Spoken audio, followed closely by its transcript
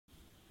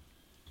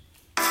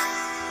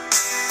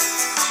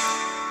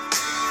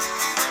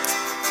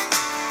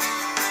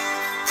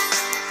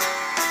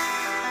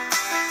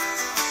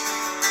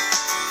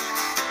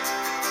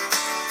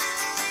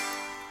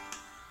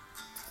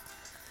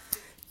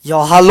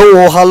Ja,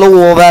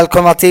 hallå,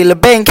 välkomna till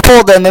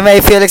Bänkpodden med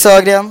mig Felix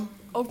Ögren.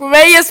 Och med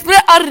mig Jesper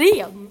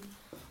Arén.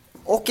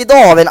 Och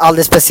idag har vi en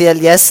alldeles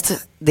speciell gäst,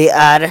 det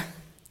är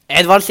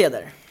Edvard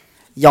Seder.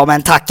 Ja,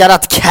 men tackar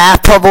att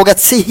Cap har vågat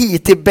sig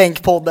hit till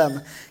Bänkpodden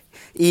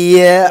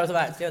i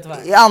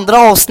andra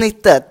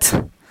avsnittet.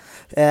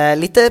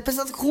 Lite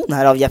presentation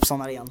här av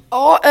Jeppson Arén.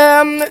 Ja,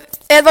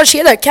 Edvard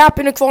Seder, Cap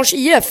i Nykvarns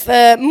IF,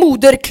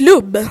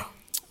 moderklubb.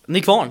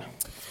 Nykvarn.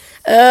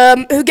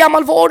 Hur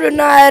gammal var du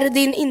när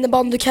din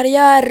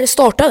innebandykarriär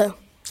startade?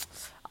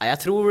 Ja, jag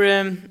tror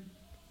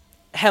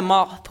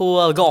hemma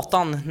på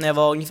gatan när jag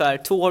var ungefär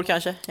 2 år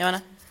kanske. Jag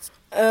vet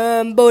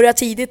inte. Började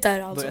tidigt där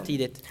alltså. Började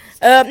tidigt.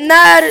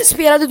 När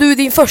spelade du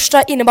din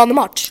första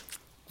innebandymatch?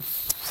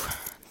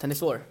 Den är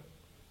svår.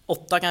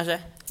 8 kanske.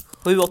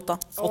 7-8.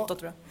 8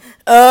 tror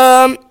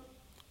jag.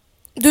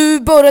 Du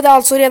började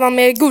alltså redan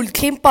med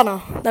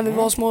guldklimparna när vi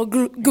var små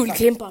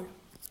guldklimpar.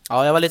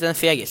 Ja, jag var lite en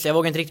fegis. Jag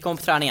vågade inte riktigt komma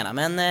på träningarna.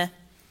 Men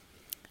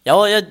jag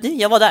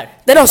var där.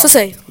 Det löste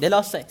sig. Det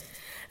löste sig.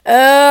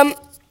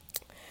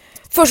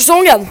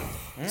 Försäsongen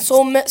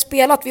som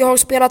spelat, vi har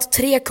spelat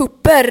 3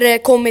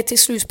 kupper, kommit till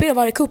slutspel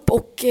varje kupp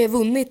och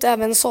vunnit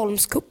även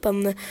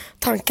Salmskuppen.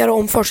 Tankar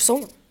om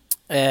försäsongen?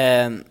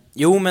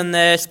 Jo,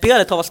 men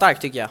spelet har varit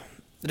starkt tycker jag.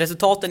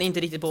 Resultaten är inte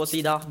riktigt på vår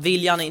sida.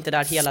 Viljan är inte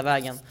där hela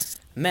vägen.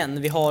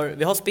 Men vi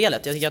har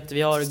spelet. Jag tycker att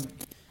vi har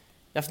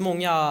haft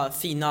många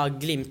fina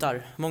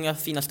glimtar, många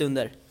fina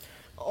stunder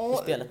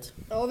i spelet.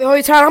 Ja, vi har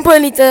ju tränat på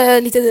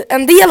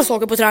en del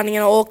saker på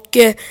träningarna och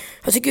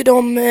jag tycker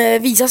de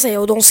visar sig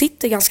och de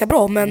sitter ganska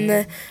bra, men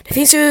det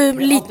finns ju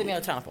lite mer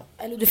att träna på.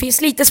 Eller det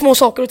finns lite små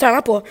saker att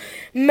träna på.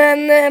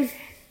 Men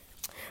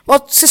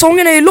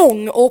säsongen är ju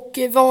lång och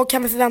vad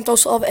kan vi förvänta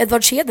oss av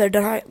Edvard Seder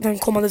den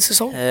kommande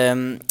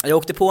säsongen? Jag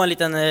åkte på en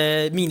liten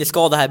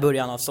miniskada här i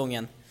början av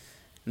säsongen.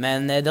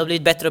 Men det har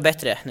blivit bättre och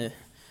bättre nu.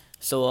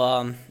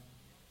 Så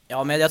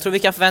ja, men jag tror vi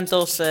kan förvänta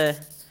oss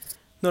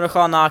några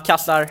sköna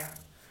kassar.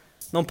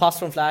 Någon pass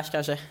från Flash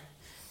kanske.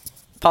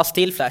 Pass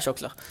till Flash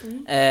också.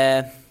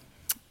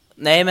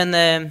 Nej, men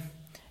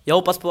jag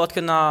hoppas på att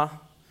kunna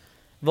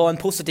vara en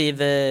positiv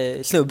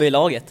snubbe i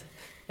laget.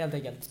 Helt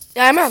enkelt.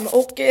 Jajamän,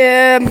 och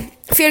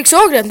Felix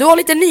Ögren, du har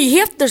lite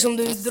nyheter som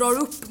du drar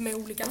upp med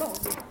olika lag.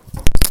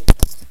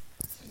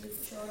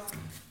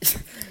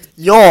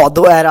 Ja,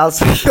 då är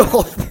alltså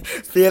jag,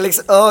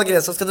 Felix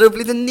Ögren, som ska dra upp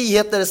lite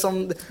nyheter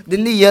som det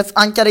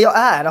nyhetsankare jag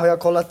är, har jag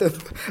kollat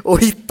upp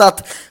och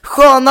hittat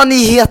sköna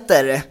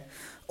nyheter.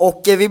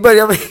 Och vi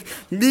börjar med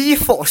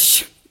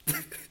Nyfors.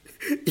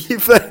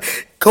 Inför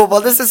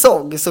kommande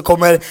säsong så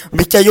kommer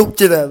Mika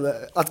Jokinen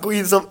att gå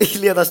in som i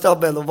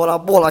ledarstaben och vara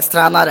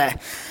målvaktstränare.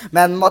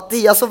 Men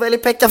Mattias och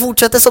Veli-Pekka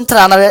fortsätter som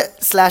tränare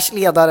 /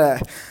 ledare.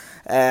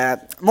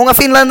 Många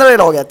finländare i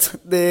laget.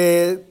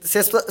 Det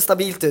ser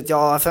stabilt ut.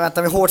 Jag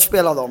förväntar mig hårt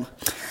spel av dem.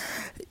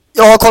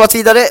 Jag har kollat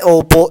vidare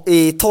och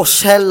i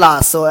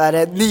Torshälla så är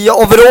det nya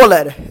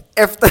overaller,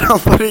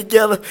 efterhand på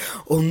ryggen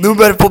och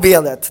nummer på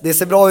benet. Det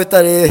ser bra ut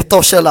där i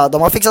Torshälla.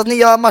 De har fixat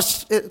nya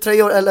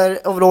matchtröjor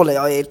eller overaller,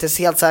 jag är inte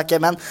helt säker,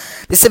 men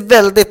det ser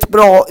väldigt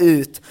bra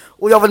ut.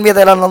 Och jag vill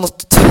meddela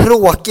något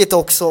tråkigt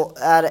också,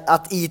 är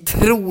att i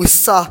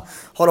Trosa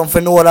har de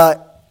för några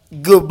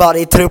gubbar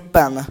i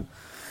truppen.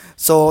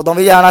 Så de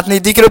vill gärna att ni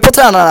dyker upp på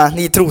tränarna,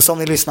 ni Trosa, om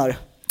ni lyssnar.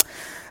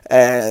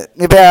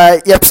 Nu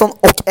ber Jeppson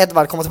och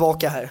Edvard komma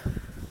tillbaka här.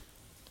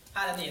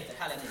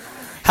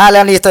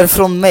 Härliga nyheter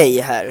från mig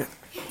här.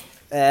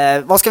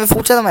 Vad ska vi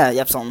fortsätta med,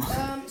 Jeppson?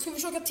 Ska vi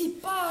försöka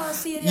tippa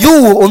serien?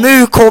 Jo, och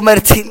nu kommer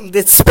till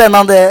det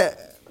spännande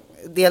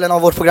delen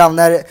av vårt program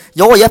när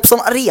jag och Jeppson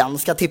Arén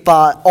ska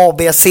tippa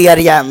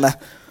AB-serien.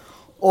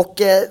 Och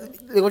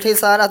det går till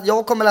så här att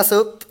jag kommer läsa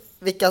upp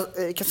vilka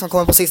som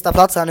kommer på sista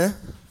plats här nu.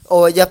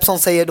 Och Jeppson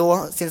säger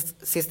då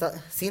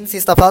sin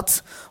sista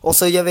plats. Och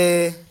så gör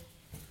vi...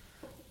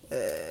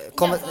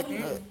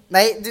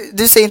 Nej,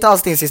 du säger inte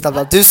alls din sista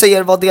plats. Du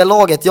säger vad det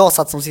laget jag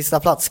satt som sista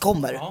plats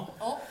kommer.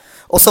 Ja.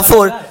 Och så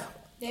får...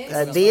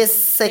 Det är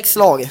 6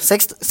 lag.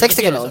 6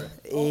 stycken lag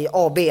i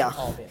AB.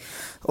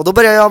 Och då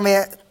börjar jag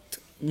med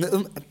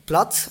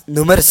plats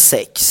nummer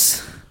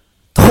 6.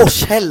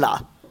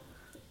 Torshälla.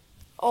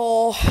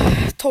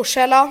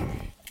 Torshälla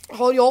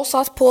har jag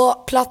satt på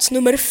plats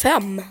nummer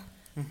 5.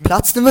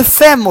 Plats nummer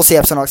 5 hos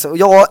Jeppson också. Och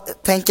jag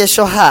tänker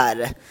så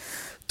här.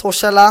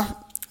 Torshälla,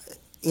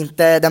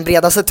 inte den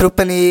bredaste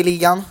truppen i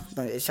ligan.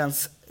 Det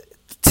känns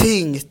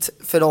tyngt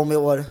för dem i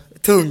år.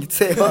 Tungt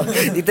säger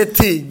jag. Inte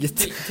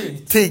tyngt.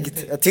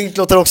 Tyngt. Tyngt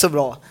låter också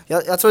bra.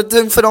 Jag tror det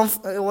är tungt för dem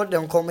i år.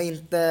 De kommer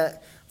inte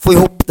få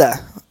ihop det.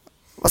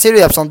 Vad säger du,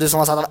 Jeppson? Du som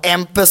har satt av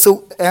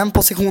en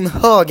position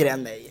högre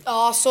än mig.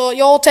 Ja, så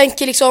jag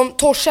tänker liksom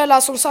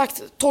Torshälla, som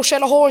sagt,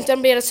 Torshälla har inte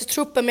den bredaste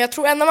truppen, men jag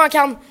tror ändå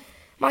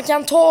man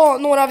kan ta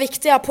några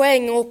viktiga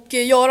poäng och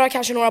göra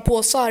kanske några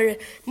påsar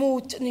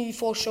mot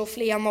Nyfors och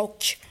Flen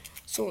och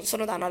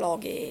sådana där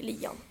lag i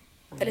ligan.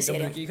 Eller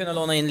serien. De brukar ju kunna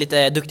låna in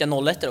lite duktiga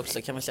 01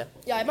 också, kan man säga.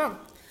 Jajamän.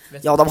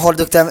 Ja, de har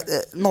duktiga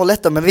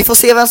 01, men vi får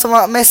se vem som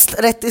har mest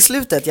rätt i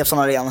slutet, Jeppson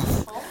Arén.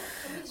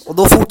 Och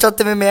då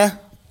fortsätter vi med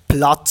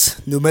plats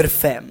nummer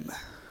 5.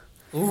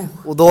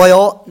 Och då har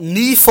jag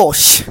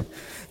Nyfors.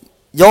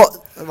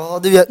 Vad har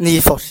du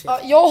Nyfors? Ja,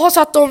 jag har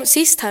satt dem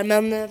sist här,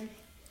 men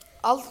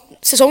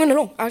säsongen är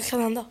lång. Allt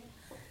kan hända.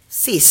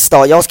 Sist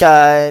då, jag ska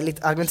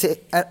lite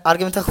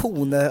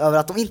argumentation över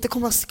att de inte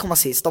kommer att komma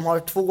sist. De har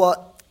 2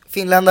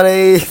 finländare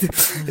i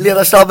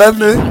ledarstaben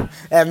nu.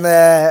 En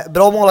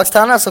bra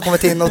målvaktstränare som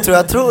kommit in och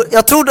jag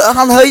tror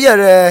han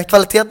höjer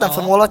kvaliteten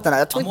för målvakterna.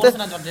 Jag tror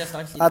inte,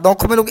 de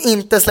kommer nog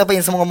inte släppa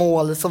in så många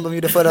mål som de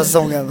gjorde förra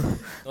säsongen.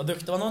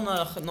 Det var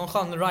någon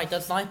skön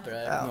rightad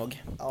sniper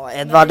nog. Ja,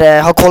 Edvard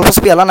har koll på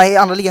spelarna i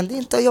andra ligan. Det är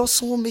inte jag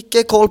så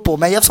mycket koll på,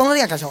 men Jeppsson och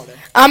Ren kanske har det.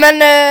 Ja,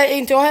 men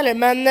inte jag heller,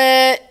 men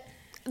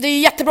det är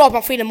jättebra att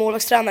man får in en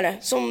målvaktstränare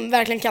som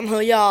verkligen kan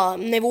höja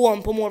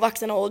nivån på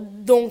målvakterna, och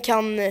de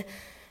kan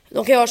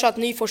göra så att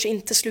Nyfors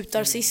inte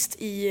slutar sist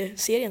i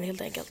serien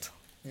helt enkelt.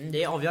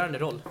 Det är avgörande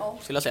roll,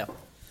 skulle jag säga.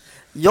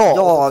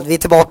 Ja, vi är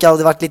tillbaka och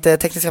det har varit lite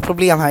tekniska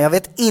problem här. Jag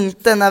vet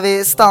inte när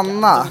vi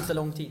stannar. Det inte så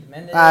lång tid,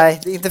 men Nej,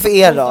 det är inte för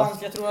er då.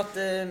 Jag tror att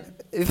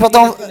Vi pratar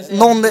om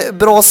någon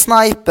bra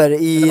sniper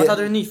i... Vart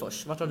hade du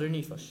Nyfors?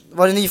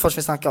 Var det Nyfors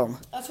vi snackade om?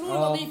 Jag tror det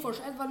var Nyfors,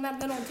 Edvard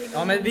nämnde någonting.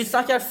 Ja, men vi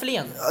snackar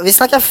Flen. Vi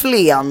snackar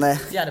Flen.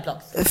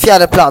 Fjärde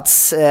Fjärde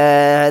plats. plats.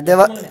 Det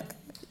var...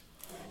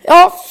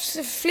 Ja,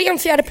 Flen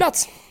 4:e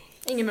plats.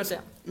 Ingen mer att säga.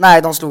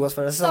 Nej, de slog oss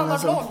förra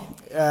Standardlag.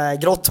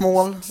 grått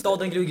mål.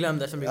 Staden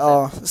glömde som brukar.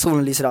 Ja,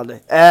 solen lyser aldrig.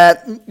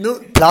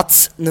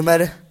 Plats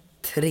nummer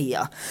 3.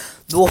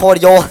 Då har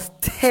jag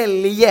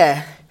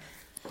Tälje.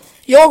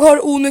 Jag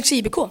har Onyx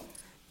IBK.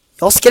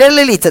 Jag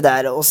skräller lite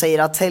där och säger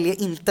att Tälje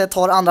inte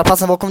tar andra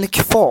platsen bakom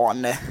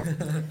Nykvarn.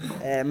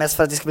 Mest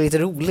för att det ska bli lite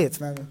roligt.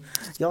 Men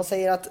jag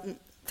säger att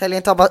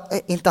Tälje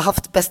inte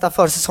haft bästa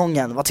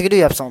försäsongen. Vad tycker du,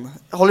 Jeppsson?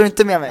 Håller du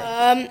inte med mig?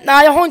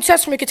 Nej, jag har inte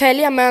sett så mycket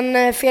Tälje,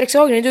 men Felix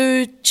Ögren,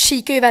 du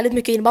kikar ju väldigt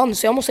mycket inband,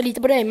 så jag måste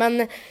lita på dig.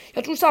 Men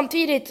jag tror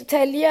samtidigt,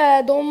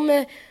 Tälje,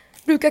 de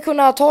brukar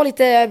kunna ta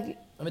lite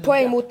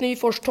poäng mot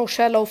Nyfors,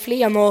 Torshälla och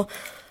Flen, och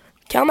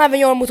kan även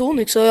göra mot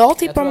Onyx, så jag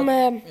tippar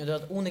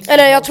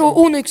jag tror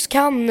Onyx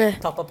kan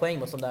tappa poäng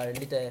mot de där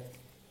lite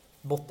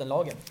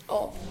bottenlagen.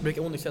 Ja.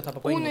 Brukar Onyx tappa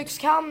poäng. Onyx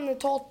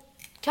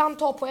kan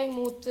ta poäng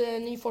mot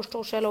Nyfors,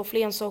 Torshälla och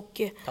Flens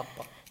och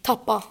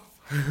tappa.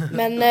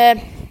 Men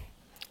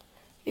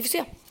vi får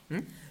se.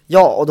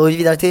 Ja, och då är vi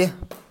vidare till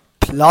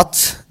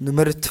plats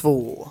nummer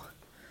 2.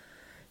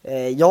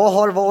 Jag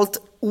har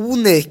valt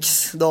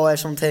Onyx då,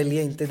 eftersom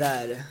Tälje inte är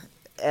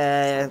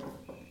där.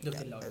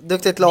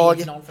 Duktigt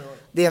lag.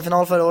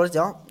 DM-final förra året,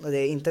 ja. Det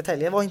är inte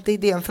Tälje, var inte i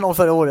DM-final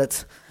förra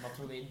året.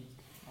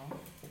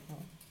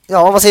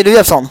 Ja, vad säger du,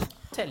 Jeppsson?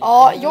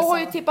 Ja, jag har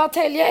ju tippat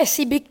Tälje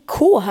SIBK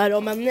här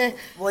då, men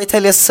Vad är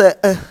Täljes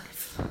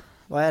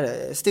vad är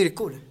det?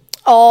 Styrkor?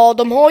 ja,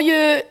 de har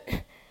ju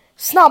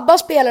snabba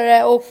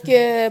spelare, och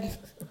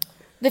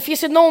det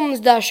finns ju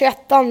någon där,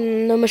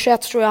 21an, nummer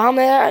 21 tror jag. Han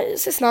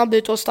ser snabb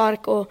ut och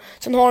stark, och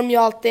sen har de ju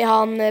alltid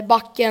han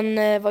backen,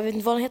 vad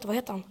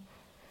heter han?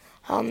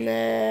 Han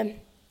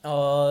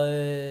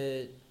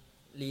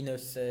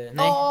Linus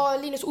ja,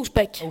 Linus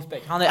Osbeck.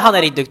 Han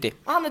är riktigt duktig.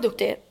 Han är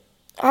duktig.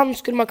 Han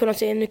skulle man kunna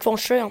se i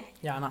Nykvarnströjan.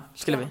 Gärna,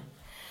 skulle vi.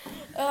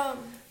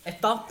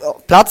 Etta. Ja,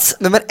 plats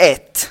nummer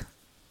 1.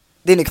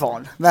 Det är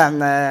Nykvarn,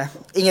 men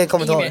ingen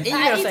kommentar. Ingen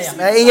mer att säga.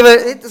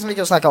 Nej, inte så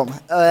mycket att snacka om.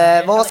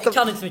 Jag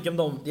kan inte så mycket om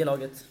dem, det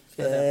laget.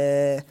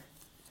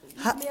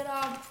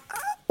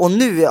 Och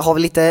nu har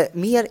vi lite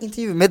mer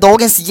intervju med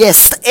dagens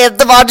gäst,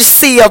 Edvard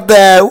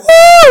Sede.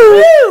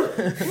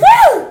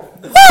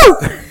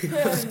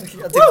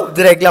 Jag typ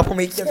dreglar på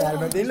micken där,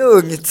 men det är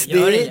lugnt.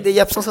 Det är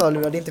Jeppssons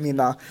hörlurar, det är inte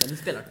mina.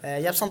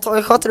 Jeppsson,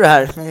 sköter du det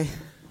här?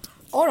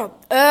 Ja då.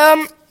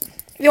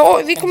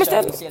 Ja, vi kommer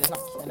ställa...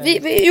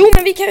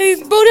 vi kan ju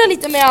börja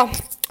lite med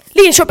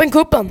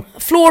Linköping-cupen.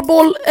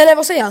 Floorball, eller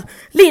vad säger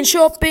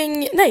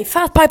jag?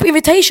 Fatpipe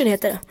Invitation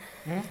heter det.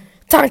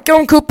 Tankar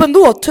om kuppen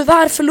då?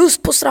 Tyvärr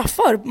förlust på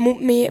straffar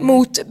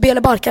mot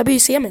Bele Barkarby i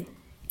semin.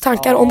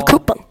 Tankar om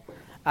kuppen?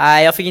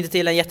 Nej, jag fick inte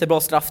till en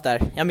jättebra straff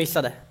där. Jag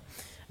missade.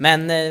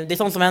 Men det är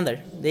sånt som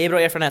händer. Det är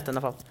bra erfarenhet i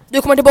alla fall.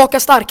 Du kommer tillbaka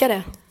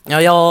starkare.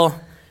 Ja,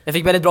 jag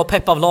fick väldigt bra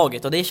pepp av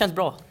laget och det känns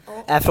bra.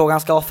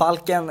 Frågan, ska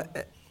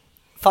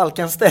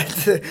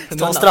Falkenstedt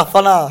ta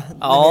straffarna?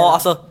 Ja,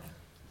 alltså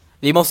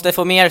vi måste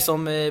få mer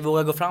som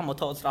vågar gå fram och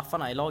ta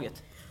straffarna i laget.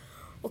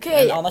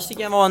 Okej. Men annars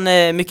tycker jag var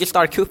en mycket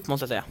stark kupp,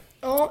 måste jag säga.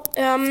 Ja,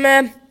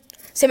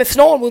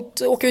 semifinal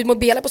åka ut mot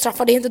Bele på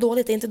straffar, det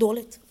är inte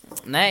dåligt.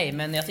 Nej,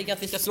 men jag tycker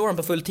att vi ska slå dem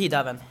på full tid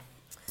även.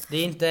 Det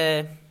är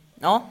inte...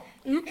 Ja,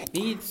 det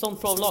är ett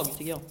sånt bra lag,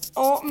 tycker jag.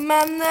 Ja,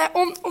 men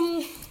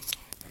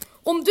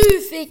om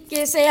du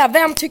fick säga,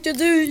 vem tyckte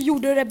du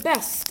gjorde det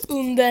bäst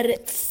under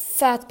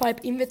Fatpipe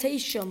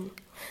Invitation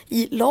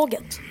i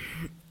laget?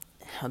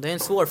 Ja, det är en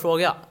svår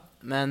fråga.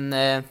 Men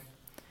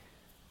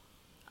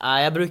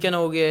jag brukar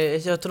nog...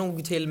 Jag tar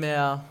nog till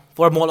med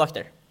våra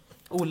målvakter.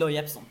 Olle och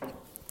Jeppsson.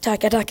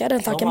 Tackar,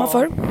 den tackar man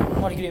för.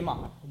 De var grymma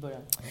i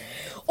början.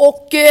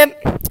 Och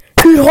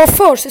hur har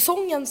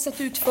försäsongen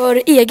sett ut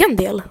för egen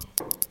del?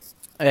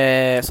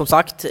 Som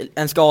sagt,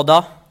 en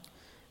skada.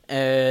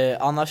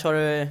 Annars har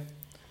det...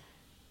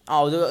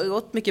 Ja, det har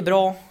gått mycket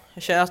bra.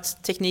 Jag känner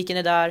att tekniken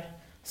är där,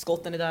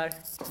 skotten är där,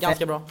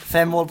 ganska bra.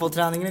 5 mål på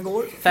träningen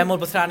igår. 5 mål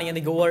på träningen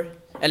igår,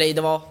 eller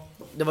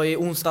det var ju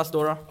onsdags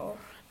då.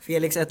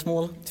 Felix 1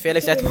 mål.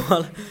 Felix 1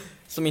 mål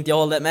som inte jag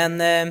hållde,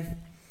 men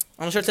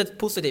annars har det sett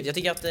positivt. Jag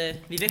tycker att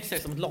vi växer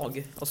som ett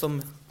lag och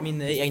som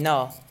min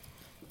egna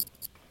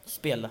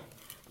spel.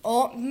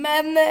 Ja,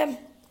 men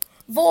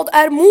vad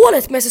är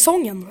målet med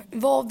säsongen?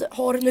 Vad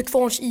har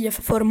Nykvarns IF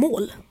för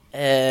mål?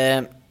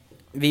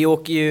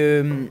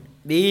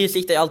 Vi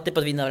siktar ju alltid på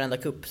att vinna varenda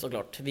cup,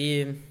 såklart.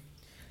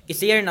 I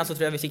serierna så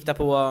tror jag vi siktar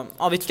på,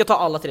 vi ska ta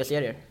alla 3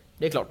 serier,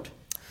 det är klart.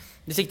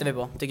 Det siktar vi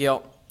på, tycker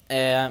jag.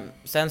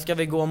 Sen ska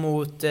vi gå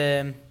mot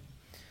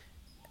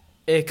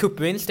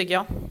cupvinst, tycker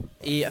jag,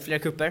 i flera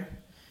kupper.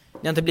 Det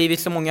har inte blivit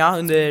så många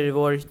under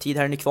vår tid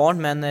här i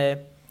Nykvarn, men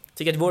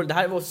tycker att det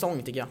här är vår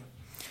säsong, tycker jag.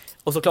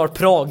 Och såklart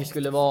Prag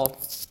skulle vara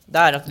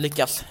där, att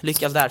lyckas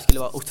där skulle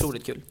vara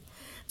otroligt kul.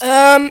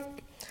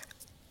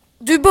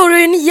 Du börjar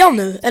ju 9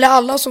 nu, eller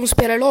alla som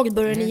spelar i laget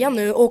börjar 9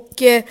 nu, och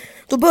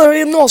då börjar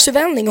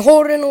gymnasievändning.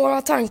 Har du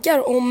några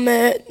tankar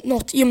om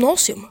något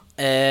gymnasium?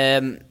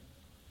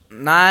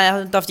 Nej, jag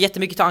har inte haft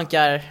jättemycket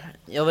tankar.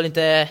 Jag vill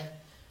inte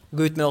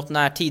gå ut med något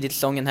när tidigt i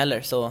säsongen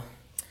heller, så...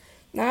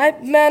 Nej,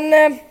 men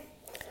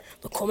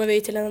då kommer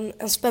vi till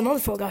en spännande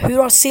fråga. Hur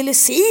har silly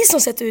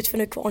season sett ut för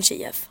Nykvarns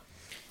IF?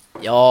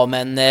 Ja,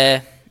 men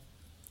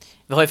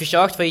vi har ju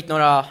försökt få hit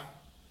några...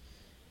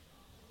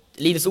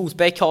 Linus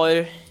Osbäck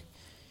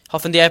har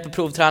funderat på att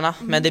provträna,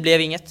 men det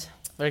blev inget,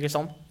 verkar det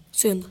som.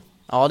 Synd.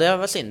 Ja, det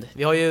var synd.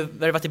 Vi har ju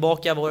värvat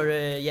tillbaka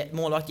vår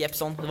målvakt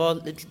Jeppsson. Det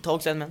var ett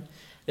tag sedan, men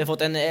vi har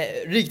fått en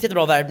riktigt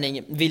bra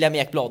värvning, William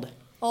Ekblad.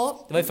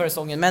 Ja. Det var ju förra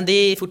säsongen, men det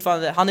är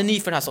fortfarande, han är ny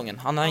för den här säsongen.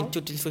 Han har inte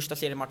gjort till första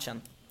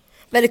seriematchen.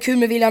 Väldigt kul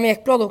med William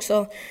Ekblad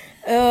också.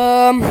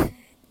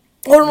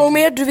 Har du något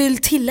mer du vill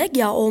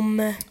tillägga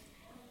om...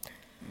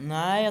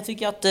 Nej, jag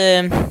tycker att...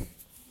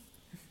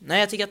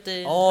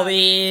 Ja,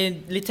 vi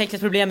är lite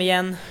tekniskt problem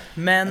igen,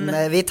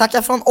 men vi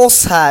tackar från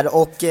oss här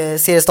och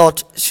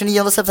seriestart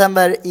 29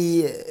 september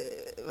i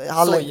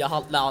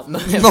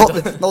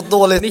något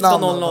dåligt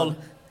namn.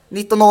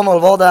 19.00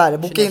 var där,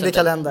 boka in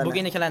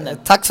i kalendern.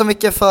 Tack så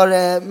mycket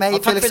för mig,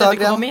 tack Felix för att vi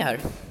Högren. var med här.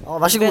 Ja,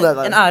 varsågod.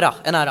 En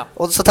ära.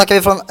 Och så tackar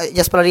vi från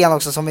Jesper Arén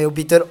också som är och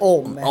byter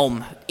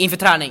om. Inför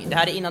träning, det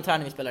här är innan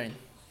träning vi spelar in.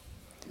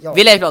 Ja.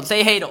 Vill Ekblad,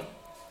 säg hej då.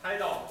 Hej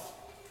då.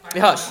 Vi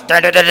hörs.